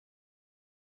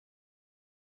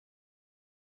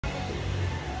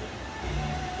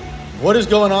What is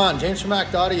going on? James from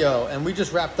Act Audio, and we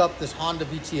just wrapped up this Honda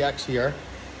VTX here,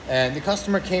 and the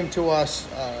customer came to us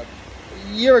a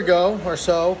year ago or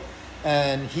so,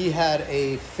 and he had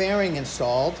a fairing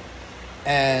installed,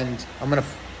 and I'm gonna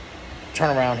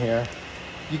turn around here.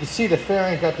 You can see the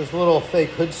fairing got this little fake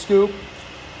hood scoop,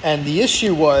 and the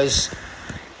issue was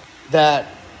that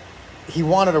he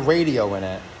wanted a radio in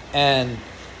it, and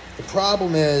the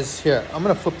problem is, here, I'm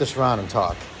gonna flip this around and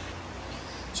talk.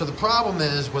 So the problem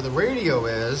is, where the radio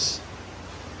is,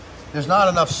 there's not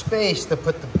enough space to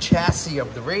put the chassis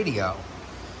of the radio.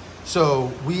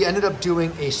 So we ended up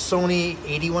doing a Sony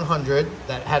 8100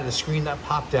 that had the screen that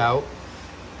popped out,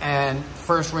 and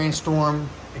first rainstorm,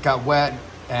 it got wet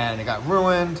and it got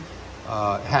ruined.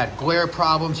 It had glare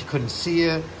problems, you couldn't see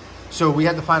it. So we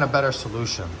had to find a better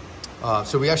solution.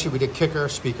 So we did kicker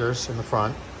speakers in the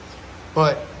front.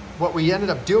 But what we ended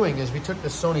up doing is we took the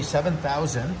Sony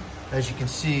 7000, as you can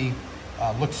see,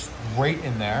 looks great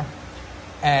in there.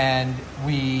 And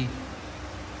we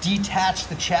detached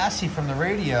the chassis from the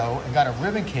radio and got a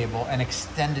ribbon cable and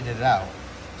extended it out.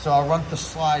 So I'll run the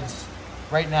slides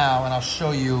right now and I'll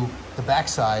show you the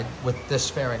backside with this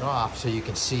fairing off so you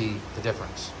can see the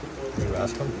difference. Can you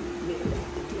ask him?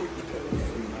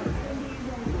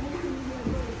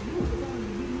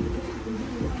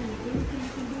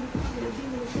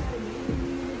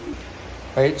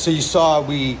 Right, so you saw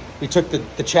we took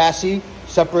the chassis,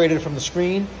 separated it from the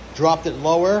screen, dropped it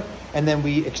lower, and then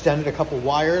we extended a couple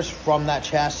wires from that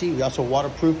chassis. We also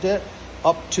waterproofed it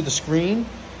up to the screen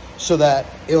so that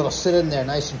it will sit in there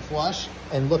nice and flush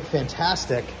and look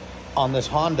fantastic on this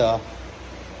Honda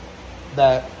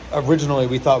that originally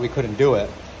we thought we couldn't do it.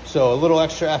 So a little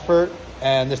extra effort,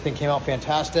 and this thing came out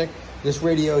fantastic. This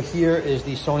radio here is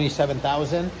the Sony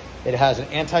 7000. It has an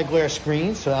anti-glare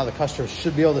screen, so now the customer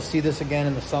should be able to see this again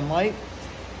in the sunlight.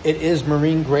 It is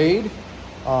marine grade,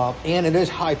 and it is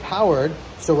high powered,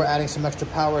 so we're adding some extra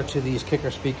power to these kicker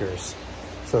speakers.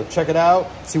 So check it out,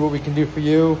 see what we can do for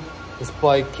you. This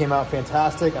bike came out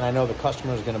fantastic, and I know the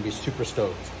customer is gonna be super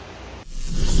stoked.